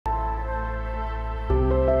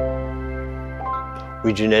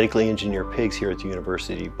We genetically engineer pigs here at the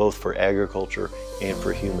university, both for agriculture and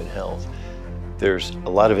for human health. There's a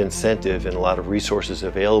lot of incentive and a lot of resources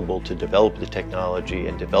available to develop the technology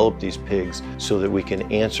and develop these pigs so that we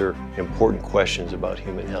can answer important questions about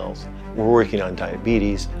human health. We're working on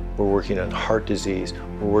diabetes, we're working on heart disease,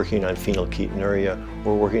 we're working on phenylketonuria,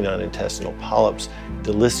 we're working on intestinal polyps.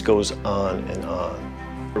 The list goes on and on.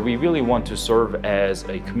 We really want to serve as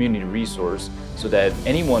a community resource so that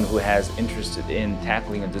anyone who has interested in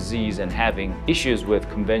tackling a disease and having issues with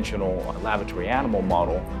conventional laboratory animal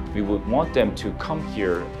model, we would want them to come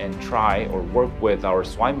here and try or work with our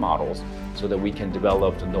swine models so that we can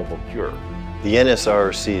develop the novel cure. The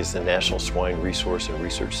NSRRC is the National Swine Resource and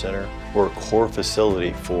Research Center. We're a core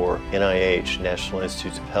facility for NIH, National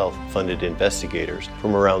Institutes of Health, funded investigators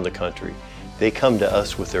from around the country. They come to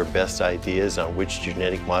us with their best ideas on which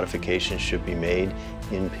genetic modifications should be made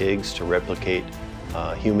in pigs to replicate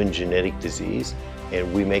human genetic disease,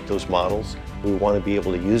 and we make those models. We want to be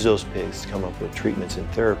able to use those pigs to come up with treatments and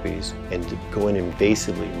therapies and to go in and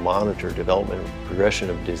invasively monitor development and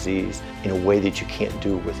progression of disease in a way that you can't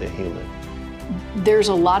do with a human. There's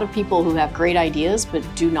a lot of people who have great ideas but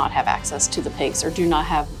do not have access to the pigs or do not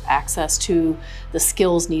have access to the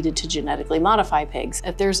skills needed to genetically modify pigs.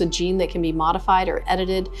 If there's a gene that can be modified or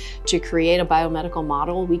edited to create a biomedical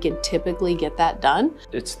model, we can typically get that done.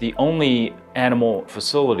 It's the only animal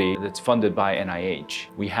facility that's funded by NIH.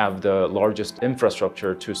 We have the largest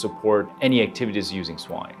infrastructure to support any activities using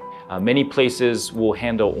swine. Many places will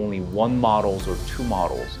handle only one models or two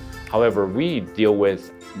models. However, we deal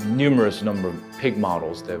with numerous number of pig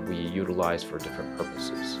models that we utilize for different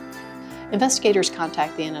purposes. Investigators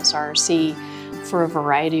contact the NSRRC for a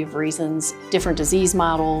variety of reasons, different disease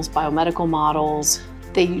models, biomedical models.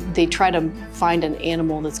 They try to find an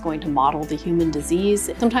animal that's going to model the human disease.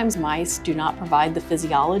 Sometimes mice do not provide the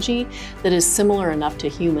physiology that is similar enough to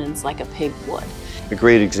humans like a pig would. A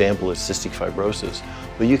great example is cystic fibrosis.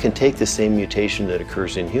 Well, you can take the same mutation that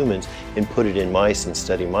occurs in humans and put it in mice and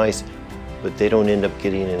study mice, but they don't end up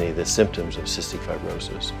getting any of the symptoms of cystic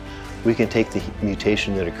fibrosis. We can take the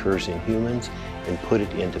mutation that occurs in humans and put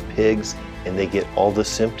it into pigs, and they get all the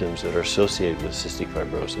symptoms that are associated with cystic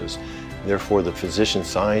fibrosis. Therefore, the physician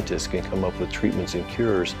scientists can come up with treatments and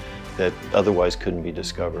cures that otherwise couldn't be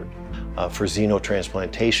discovered. For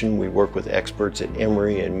xenotransplantation, we work with experts at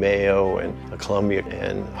Emory and Mayo and Columbia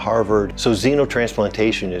and Harvard. So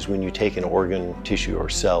xenotransplantation is when you take an organ, tissue, or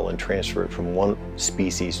cell and transfer it from one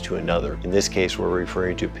species to another. In this case, we're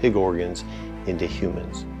referring to pig organs into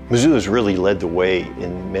humans. Mizzou has really led the way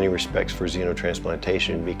in many respects for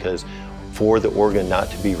xenotransplantation because for the organ not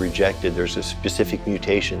to be rejected, there's a specific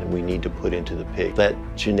mutation that we need to put into the pig. That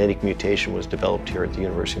genetic mutation was developed here at the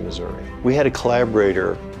University of Missouri. We had a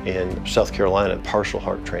collaborator in South Carolina, partial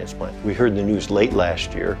heart transplant. We heard the news late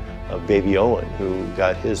last year of baby Owen, who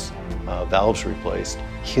got his valves replaced,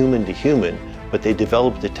 human to human, but they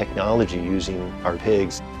developed the technology using our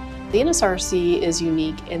pigs. The NSRRC is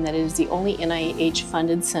unique in that it is the only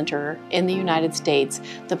NIH-funded center in the United States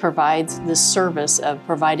that provides the service of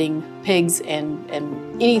providing pigs and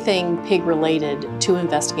anything pig-related to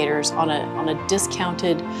investigators on a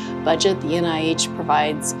discounted budget. The NIH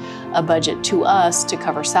provides a budget to us to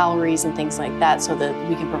cover salaries and things like that so that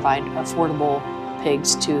we can provide affordable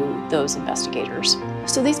pigs to those investigators.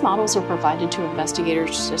 So these models are provided to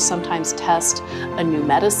investigators to sometimes test a new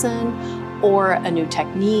medicine or a new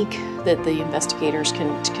technique that the investigators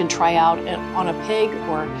can try out on a pig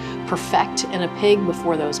or perfect in a pig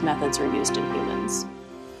before those methods are used in humans.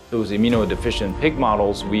 Those immunodeficient pig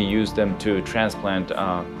models, we use them to transplant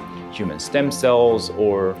human stem cells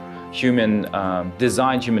or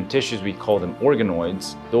designed human tissues. We call them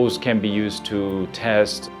organoids. Those can be used to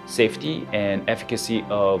test safety and efficacy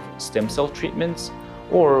of stem cell treatments,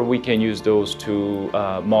 or we can use those to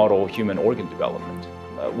model human organ development.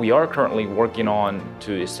 We are currently working on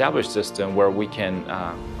to establish a system where we can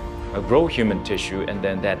grow human tissue, and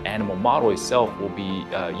then that animal model itself will be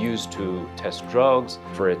used to test drugs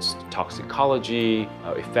for its toxicology,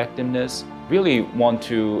 effectiveness. Really want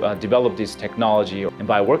to develop this technology, and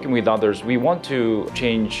by working with others, we want to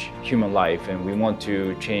change human life, and we want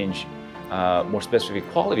to change more specific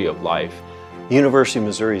quality of life. The University of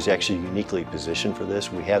Missouri is actually uniquely positioned for this.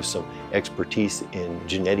 We have some expertise in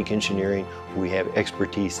genetic engineering. We have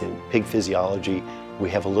expertise in pig physiology. We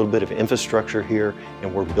have a little bit of infrastructure here,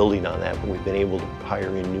 and we're building on that. We've been able to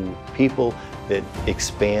hire in new people that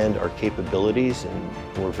expand our capabilities,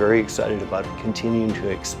 and we're very excited about continuing to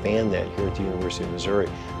expand that here at the University of Missouri.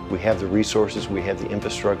 We have the resources, we have the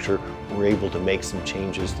infrastructure, we're able to make some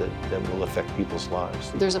changes that will affect people's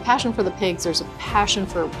lives. There's a passion for the pigs, there's a passion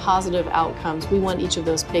for positive outcomes. We want each of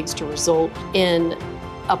those pigs to result in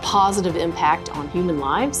a positive impact on human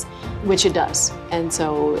lives, which it does. And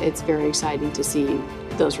so it's very exciting to see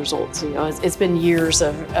those results. You know, it's been years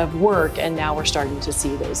of work, and now we're starting to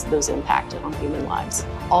see those impact on human lives.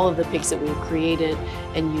 All of the pigs that we've created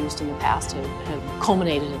and used in the past have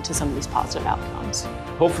culminated into some of these positive outcomes.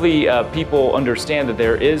 Hopefully people understand that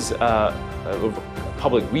there is a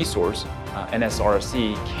public resource.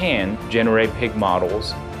 NSRRC can generate pig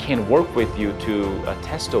models, can work with you to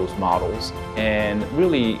test those models, and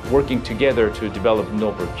really working together to develop a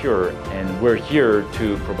novel cure, and we're here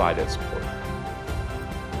to provide that support.